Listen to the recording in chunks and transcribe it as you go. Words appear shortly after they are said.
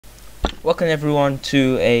Welcome everyone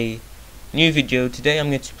to a new video. Today I'm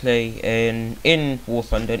going to play in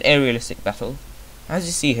Warthunder an aerialistic battle. As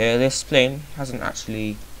you see here, this plane hasn't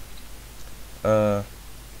actually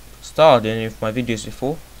starred in any of my videos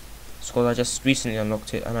before. It's because I just recently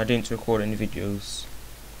unlocked it and I didn't record any videos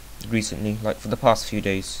recently, like for the past few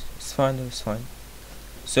days. It's fine though, it's fine.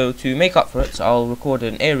 So to make up for it, I'll record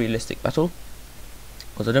an aerialistic battle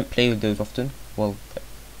because I don't play with those often. Well,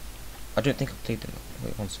 I don't think I've played them.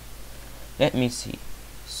 Wait one second. Let me see.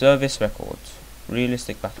 Service record.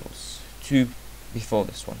 Realistic battles. 2 before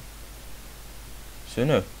this one. So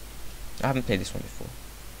no, I haven't played this one before.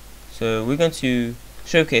 So we're going to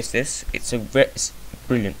showcase this. It's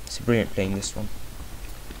brilliant. It's a brilliant plane, this one.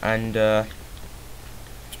 And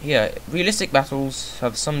yeah, realistic battles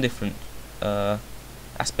have some different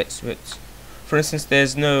aspects to it. For instance,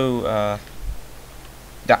 there's no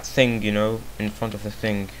that thing, you know, in front of the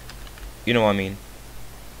thing. You know what I mean?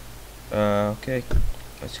 Okay.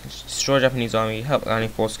 Let's destroy Japanese army, help landing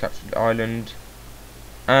force capture the island,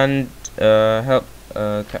 and help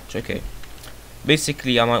capture. Okay.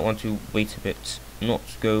 Basically, I might want to wait a bit, not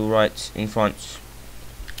go right in front.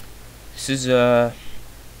 This is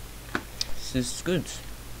good.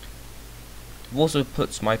 I've also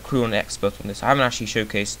put my crew on expert on this. I haven't actually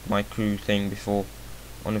showcased my crew thing before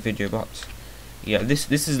on a video, but yeah,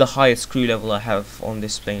 this is the highest crew level I have on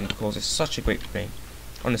this plane because it's such a great plane,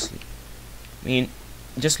 honestly. I mean,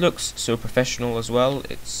 it just looks so professional as well.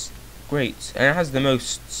 It's great, and it has the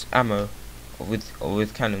most ammo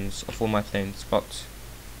with cannons of all my planes, but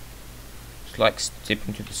it's like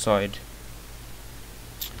tipping to the side.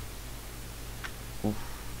 Oof,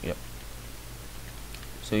 yep.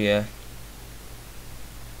 So yeah.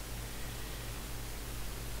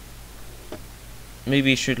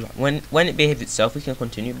 Maybe it should, when it behaves itself, we can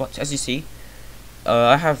continue. But as you see,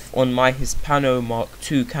 I have on my Hispano Mark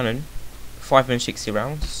II cannon 560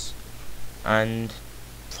 rounds, and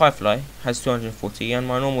Firefly has 240, and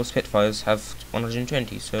my normal Spitfires have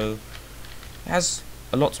 120. So it has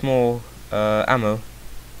a lot more ammo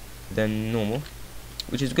than normal,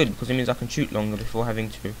 which is good because it means I can shoot longer before having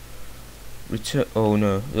to return. Oh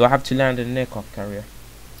no, do I have to land in an aircraft carrier?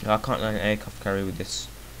 No, I can't land an aircraft carrier with this.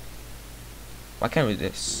 I can with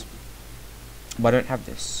this, but I don't have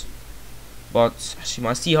this. But actually,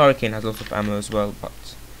 my Sea Hurricane has lots of ammo as well, but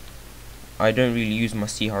I don't really use my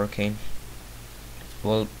Sea Hurricane.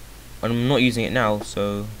 Well, I'm not using it now,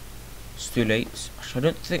 so it's too late. Actually,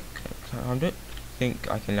 I don't think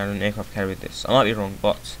I can land an aircraft carrier with this. I might be wrong,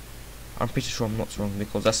 but I'm pretty sure I'm not wrong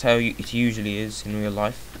because that's how it usually is in real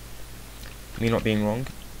life. Me not being wrong,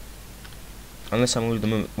 unless I'm with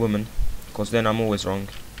a woman, because then I'm always wrong,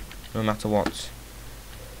 no matter what.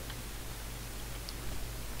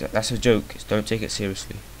 That's a joke. Don't take it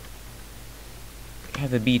seriously. We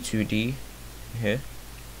have a B-2D here,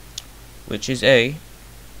 which is a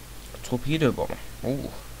torpedo bomber. Oh,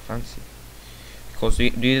 fancy. Because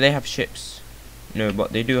do they have ships? No,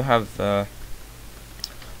 but they do have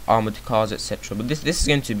armored cars, etc. But this is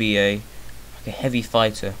going to be like a heavy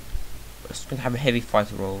fighter. It's going to have a heavy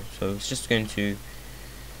fighter role, so it's just going to,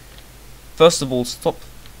 first of all, stop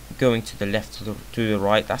going to the left to the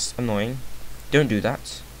right. That's annoying. Don't do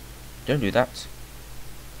that. Don't do that.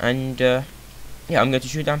 And yeah, I'm going to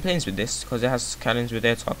shoot down planes with this because it has cannons with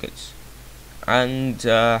air targets. And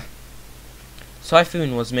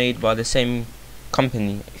Typhoon was made by the same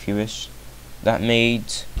company, if you wish, that made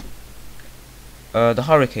the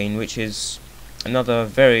Hurricane, which is another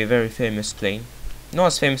very, very famous plane. Not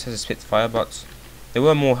as famous as a Spitfire, but there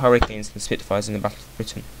were more Hurricanes than Spitfires in the Battle of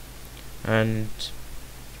Britain. And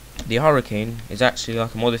the Hurricane is actually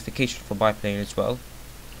like a modification for biplane as well.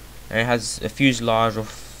 And it has a fuselage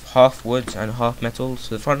of half wood and half metal.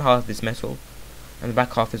 So the front half is metal and the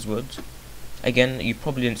back half is wood. Again, you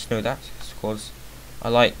probably didn't know that. It's because I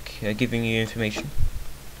like giving you information.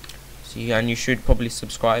 See, and you should probably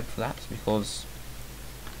subscribe for that because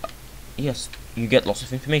yes, you get lots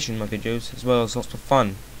of information in my videos as well as lots of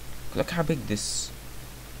fun. Look how big this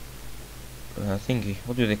thingy,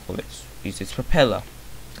 what do they call it? It's propeller.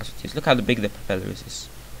 That's what it is. Look how big the propeller is. It's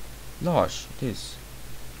large. It is.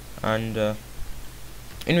 And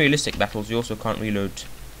in realistic battles, you also can't reload,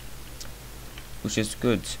 which is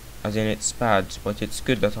good. As in, it's bad, but it's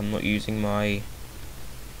good that I'm not using my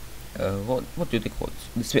what do they call it?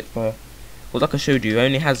 The Spitfire. Well, like I showed you, it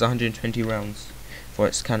only has 120 rounds for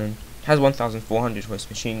its cannon. It has 1,400 for its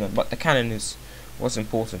machine gun, but the cannon is what's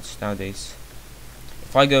important nowadays.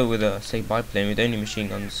 If I go with a, say, biplane with only machine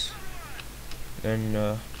guns, then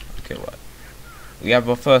okay, right. We have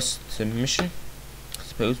our first mission, I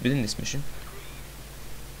suppose, within this mission.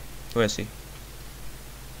 Where is he?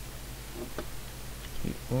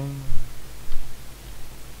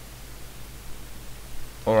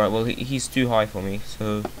 Alright, well he's too high for me,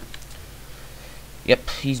 so yep,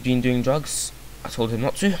 he's been doing drugs. I told him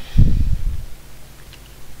not to.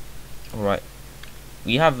 Alright,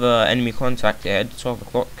 we have enemy contact ahead, 12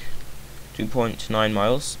 o'clock, 2.9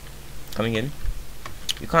 miles, coming in.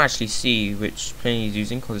 You can't actually see which plane he's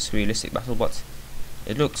using because it's a realistic battle, but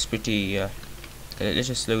it looks pretty, okay, let's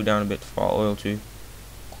just slow down a bit for our oil to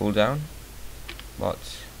cool down, but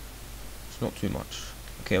it's not too much.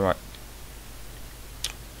 Okay, right.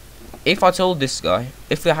 If I told this guy,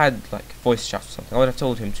 if we had like voice chat or something, I would have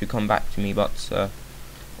told him to come back to me, but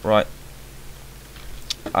right,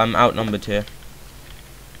 I'm outnumbered here.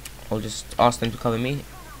 I'll just ask them to cover me,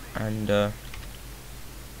 and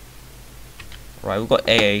right, we've got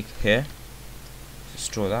AA here.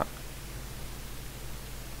 Destroy that.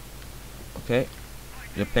 Okay,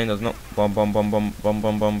 the plane does not bomb.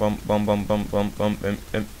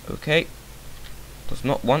 Okay, does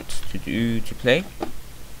not want to play.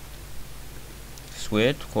 It's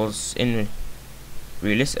weird because in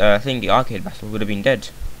I think the arcade battle would have been dead,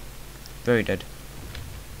 very dead.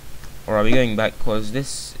 Alright, we're going back because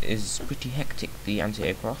this is pretty hectic. The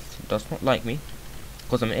anti-aircraft does not like me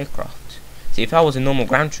because I'm an aircraft. See, if I was a normal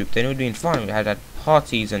ground troop, then it would have been fine. We had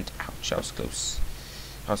parties and ouch, I was close.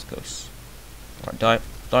 I was close. Alright, die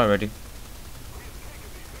already.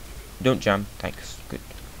 Don't jam, thanks. Good.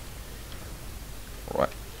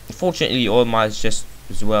 Alright. Unfortunately, oil miles just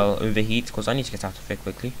as well overheat because I need to get out of here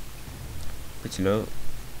quickly. Pretty low.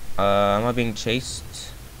 Am I being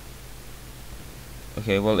chased?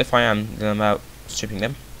 Okay, well if I am, then I'm out stripping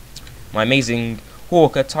them. My amazing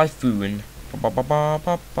Hawker Typhoon.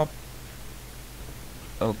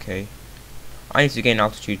 Okay. I need to gain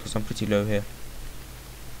altitude because I'm pretty low here.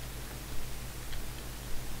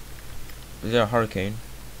 Is there a hurricane?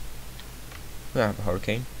 We don't have a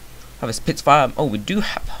hurricane. Have a Spitfire. Oh, we do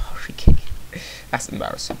have a hurricane. That's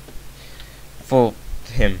embarrassing. For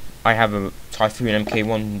him, I have a Typhoon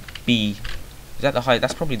Mk1B. Is that the high?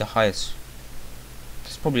 That's probably the highest.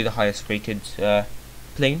 That's probably the highest rated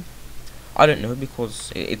plane. I don't know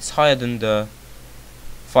because it's higher than the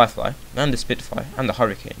Firefly and the Spitfire and the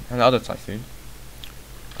Hurricane and the other Typhoon.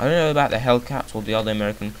 I don't know about the Hellcats or the other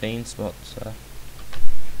American planes, but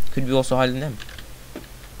could be also higher than them.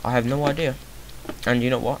 I have no idea. And you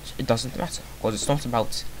know what? It doesn't matter because it's not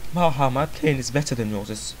about haha, my plane is better than yours.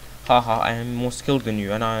 It's haha, I am more skilled than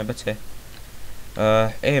you and I am better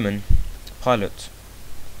airman, pilot.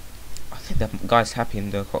 I think that guy's happy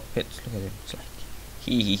in the cockpit. Look at him. It's like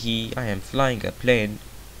he, I am flying a plane.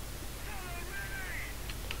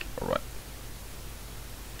 Alright.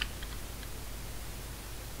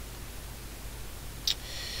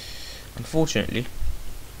 Unfortunately.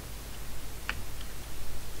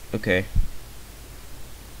 Okay.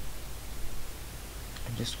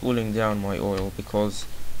 I'm just cooling down my oil because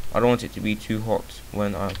I don't want it to be too hot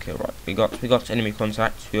when I okay, right. We got enemy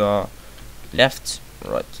contact. We are left,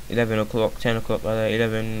 right, 11 o'clock, 10 o'clock,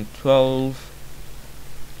 11, 12.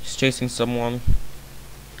 Just chasing someone.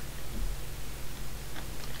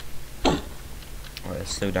 Alright,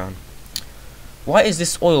 let's slow down. Why is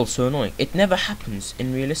this oil so annoying? It never happens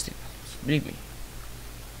in realistic battles, believe me.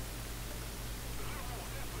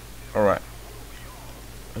 Alright.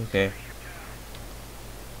 Okay.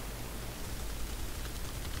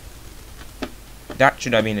 That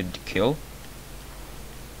should have been a kill.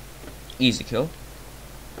 Easy kill.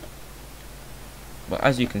 But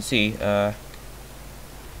as you can see, I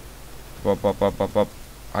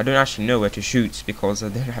don't actually know where to shoot because I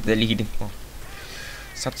don't have the leading one.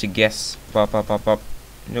 Such a guess.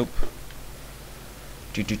 Nope.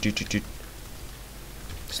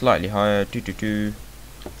 Slightly higher.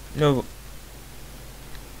 No.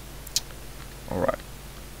 Alright.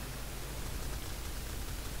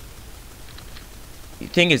 The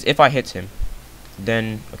thing is, if I hit him,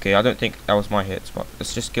 then okay, I don't think that was my hit, but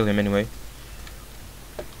let's just kill him anyway.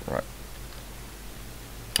 Right.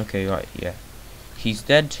 Okay, right, yeah. He's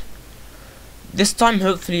dead. This time,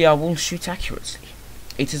 hopefully, I will shoot accurately.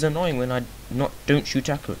 It is annoying when I don't shoot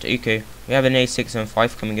accurately. Okay, we have an A6 and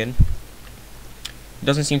 5 coming in.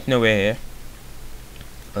 Doesn't seem to know we're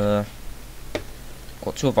here.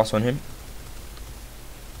 Got 2 of us on him.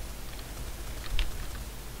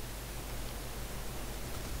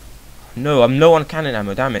 No, I'm low on cannon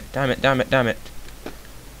ammo. Damn it.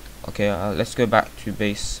 Okay, let's go back to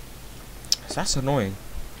base. That's annoying.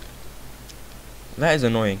 That is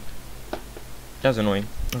annoying. That's annoying.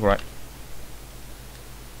 Alright.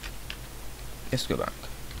 Let's go back.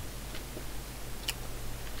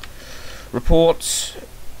 Report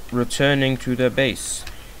returning to their base.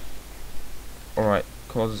 Alright.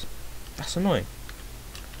 because that's annoying.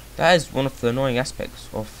 That is one of the annoying aspects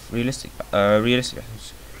of realistic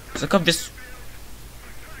battles. So I could have just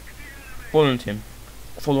fallen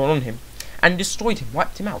on him, and destroyed him,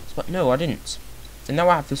 wiped him out. But no, I didn't. And now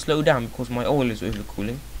I have to slow down because my oil is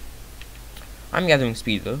overcooling. I'm gathering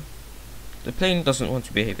speed though. The plane doesn't want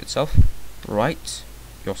to behave itself. Right,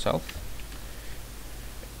 yourself.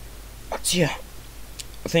 But yeah,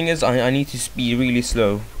 the thing is, I need to be really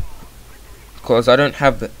slow because I don't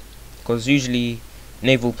have the. Because usually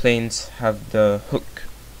naval planes have the hook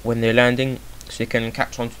when they're landing, so you can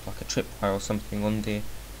catch onto like a tripwire or something on the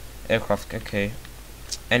aircraft. Okay,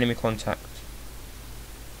 enemy contact.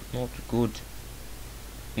 Not good.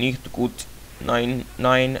 Need good.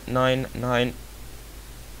 999.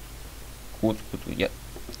 Good. Yeah.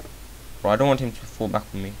 Right, I don't want him to fall back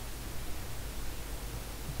on me.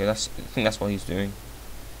 Okay, I think that's what he's doing.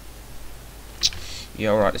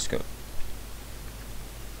 Yeah, alright, let's go.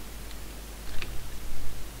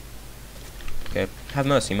 Okay, have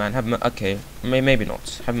mercy, man. Okay, maybe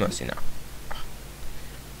not. Have mercy now.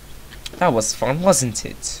 That was fun, wasn't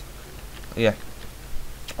it? Yeah.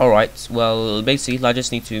 Alright, well, basically, I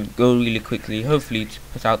just need to go really quickly, hopefully, to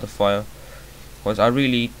put out the fire. Because I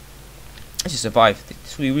really survived.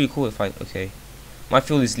 It's really cool if I. Okay. My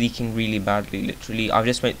fuel is leaking really badly, literally. I've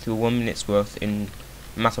just went through 1 minute's worth in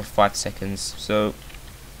a matter of 5 seconds. So,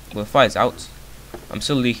 well, the fire's out. I'm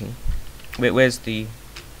still leaking. Wait, where's the.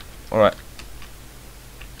 Alright.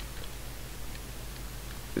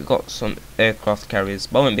 We've got some aircraft carriers,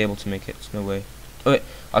 but I won't be able to make it. No way. Oh wait,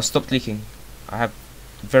 I've stopped leaking. I have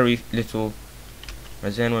very little.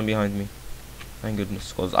 Is there anyone behind me? Thank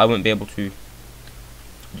goodness, because I won't be able to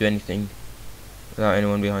do anything without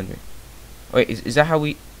anyone behind me. Oh, wait, is that how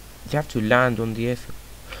we? They have to land on the airfield.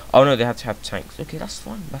 Oh no, they have to have tanks. Okay, that's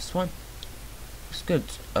fine. That's fine. That's good.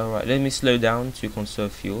 Alright, let me slow down to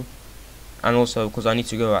conserve fuel. And also, because I need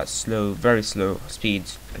to go at very slow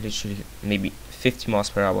speeds, literally maybe 50 miles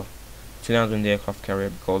per hour to land on the aircraft carrier,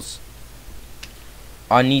 because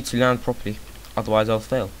I need to land properly, otherwise I'll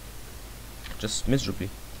fail. Just miserably.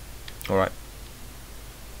 Alright.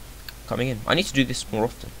 Coming in. I need to do this more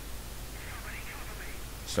often.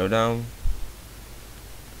 Slow down.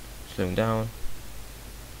 Slowing down.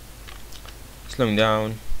 Slowing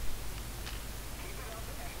down.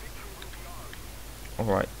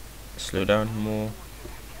 Alright. Slow down more.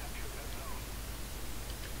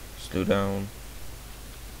 Slow down.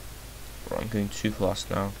 Right, I'm going too fast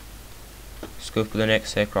now. Let's go for the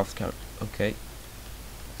next aircraft carrier. Okay.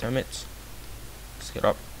 Damn it. Let's get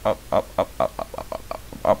up. Up.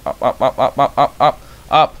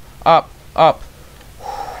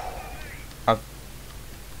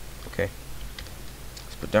 Okay.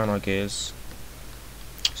 Let's put down our gears.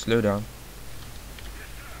 Slow down.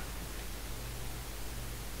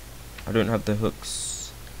 I don't have the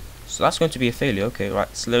hooks, so that's going to be a failure. Okay,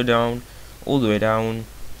 right. Slow down, all the way down.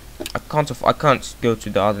 I can't go to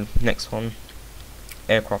the other next one.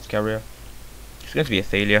 Aircraft carrier. It's going to be a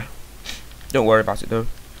failure. Don't worry about it though.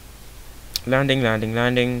 Landing.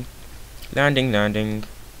 Is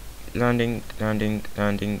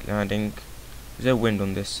there wind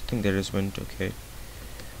on this? I think there is wind. Okay.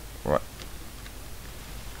 Right.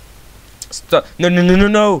 Stop.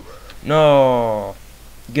 No.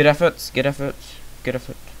 Good effort.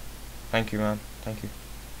 Thank you, man. Thank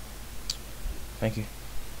you.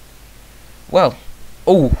 Well,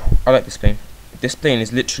 oh, I like this plane. This plane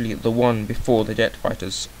is literally the one before the jet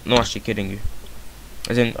fighters. Not actually kidding you.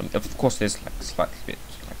 As in, of course, there's like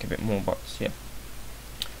a bit more, but yeah.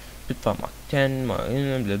 Spitfire Mark 10,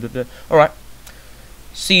 blah blah blah. All right.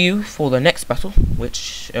 See you for the next battle,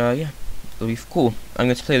 which yeah, will be cool. I'm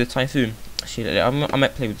going to play the Typhoon. Actually, I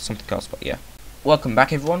might play with something else, but yeah. Welcome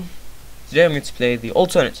back, everyone. Today I'm going to play the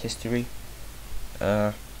alternate history,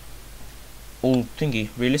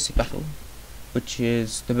 realistic battle, which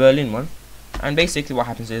is the Berlin one. And basically what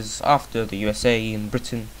happens is, after the USA and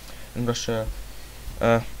Britain and Russia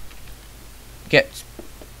get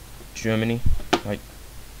Germany, like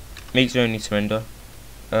make Germany surrender,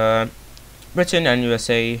 Britain and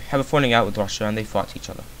USA have a falling out with Russia and they fight each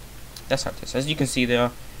other. That's how it is. As you can see, there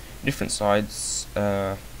are different sides.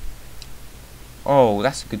 Oh,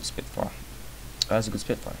 that's a good Spitfire. That's a good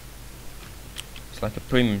Spitfire. It's like a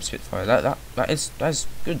premium Spitfire. That is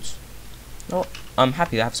good. Oh, I'm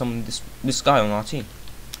happy to have this guy on our team.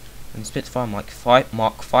 And Spitfire Mark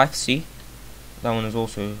 5C. That one is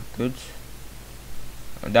also good.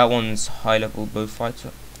 And that one's high level bow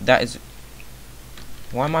fighter. That is.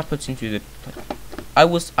 Why am I put into the? I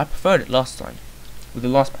preferred it last time with the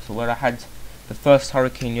last battle where I had the first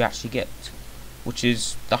hurricane you actually get, which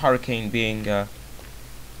is the hurricane being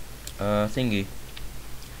thingy.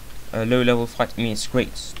 A low level fighter. I mean, it's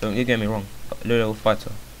great. Don't get me wrong. But low level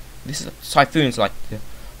fighter. This is Typhoon's like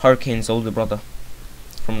Hurricane's older brother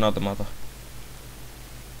from another mother.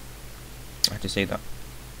 I have to say that.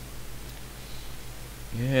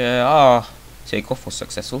 Yeah. Takeoff was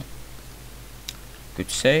successful. Good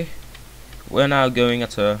to say. We're now going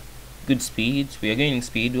at a good speed. We are gaining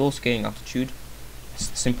speed. We're also gaining altitude.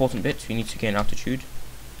 It's an important bit. We need to gain altitude.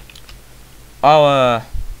 Our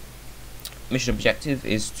mission objective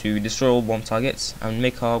is to destroy all bomb targets and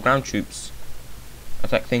make our ground troops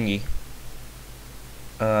attack thingy.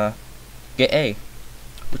 Get A,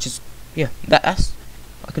 which is that's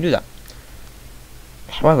I can do that.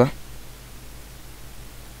 However,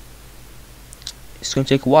 it's going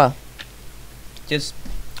to take a while. Well,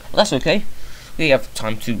 that's okay. We have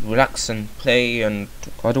time to relax and play, and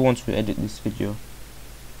I don't want to edit this video,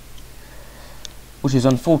 which is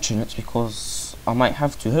unfortunate because I might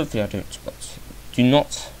have to. Hopefully I don't, but do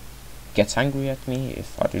not get angry at me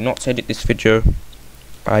if I do not edit this video.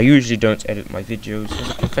 I usually don't edit my videos.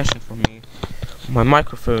 There's a confession from me. My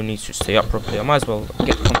microphone needs to stay up properly. I might as well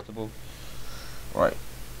get comfortable. Right.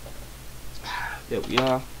 There we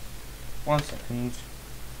are. 1 second.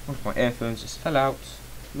 One of my earphones just fell out.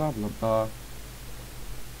 Blah blah blah.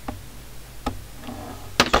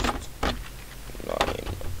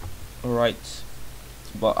 Alright.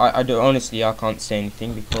 But I don't, honestly I can't say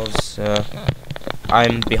anything because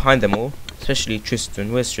I'm behind them all. Especially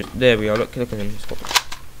Tristan. Where's Tristan? There we are. Look at him. He's got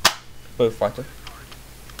bow fighter.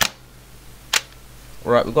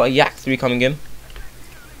 Right, we've got a Yak 3 coming in.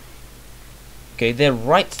 Okay, they're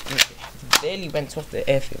right. They barely went off the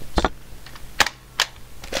airfield.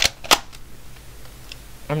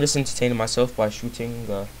 I'm just entertaining myself by shooting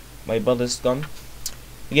my brother's gun.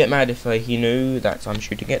 You get mad if he knew that I'm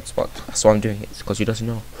shooting it, but that's why I'm doing it, because he doesn't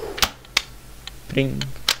know. Bring.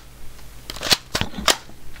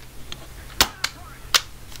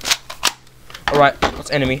 Alright, what's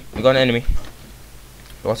enemy? We got an enemy.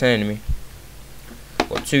 Got an enemy.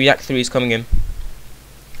 Got 2 Yak 3s coming in.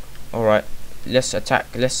 Alright, let's attack.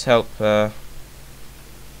 Let's help.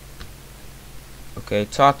 Okay,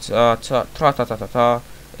 ta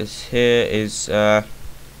is here. Is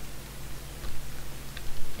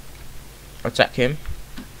attack him.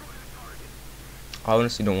 I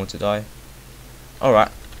honestly don't want to die.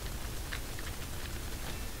 Alright.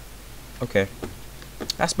 Okay,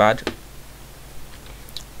 that's bad.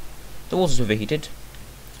 The water's overheated.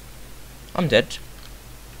 I'm dead.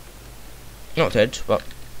 Not dead, but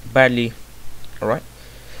badly. Alright.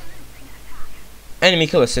 Enemy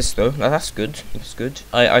kill assist though. That's good. That's good.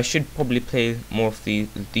 I should probably play more of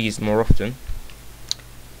these more often.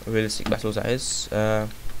 Realistic battles, that is.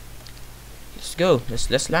 Let's go.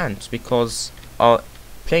 Let's land because our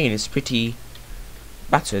plane is pretty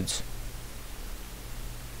battered.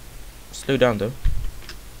 Slow down though.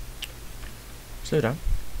 Slow down.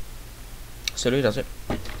 Slowly does it.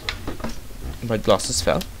 My glasses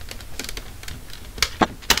fell.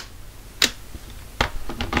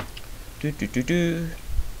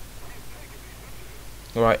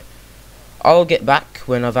 Alright. I'll get back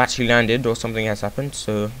when I've actually landed or something has happened,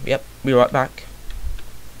 so yep, be right back.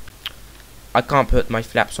 I can't put my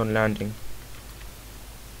flaps on landing.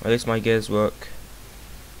 At least my gears work.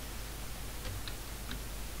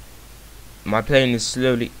 My plane is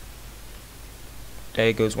slowly.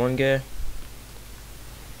 There goes one gear.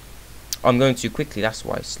 I'm going too quickly, that's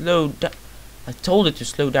why. Slow down. I told it to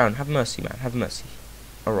slow down. Have mercy, man. Have mercy.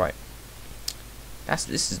 Alright.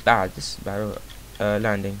 This is bad. This is bad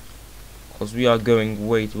landing. Because we are going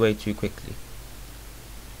way too quickly.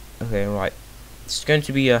 Okay, right. It's going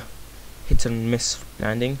to be a hit and miss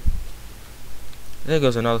landing. There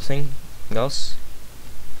goes another thing. Something else.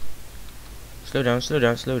 Slow down.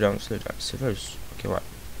 Suppose. Okay, right.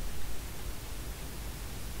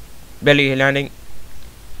 Belly landing.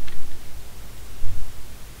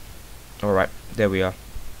 Alright, there we are.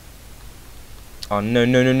 Oh no.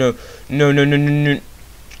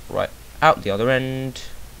 Right, out the other end.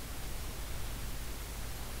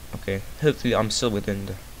 Okay, hopefully I'm still within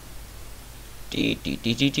the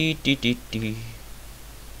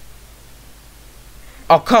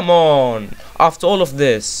Oh come on! After all of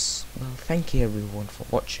this. Well, thank you everyone for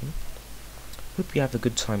watching. Hope you have a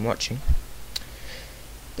good time watching.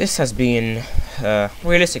 This has been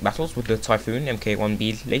realistic battles with the Typhoon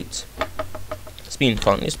MK1B late. It's been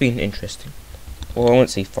fun. It's been interesting. Well, I won't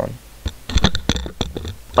say fun.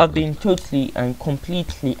 I've been totally and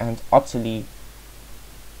completely and utterly.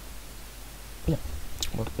 Yeah.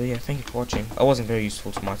 Well, but yeah. Thank you for watching. I wasn't very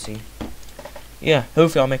useful to my team. Yeah.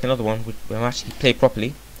 Hopefully, I'll make another one when I actually play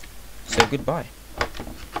properly. So goodbye.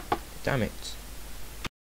 Damn it.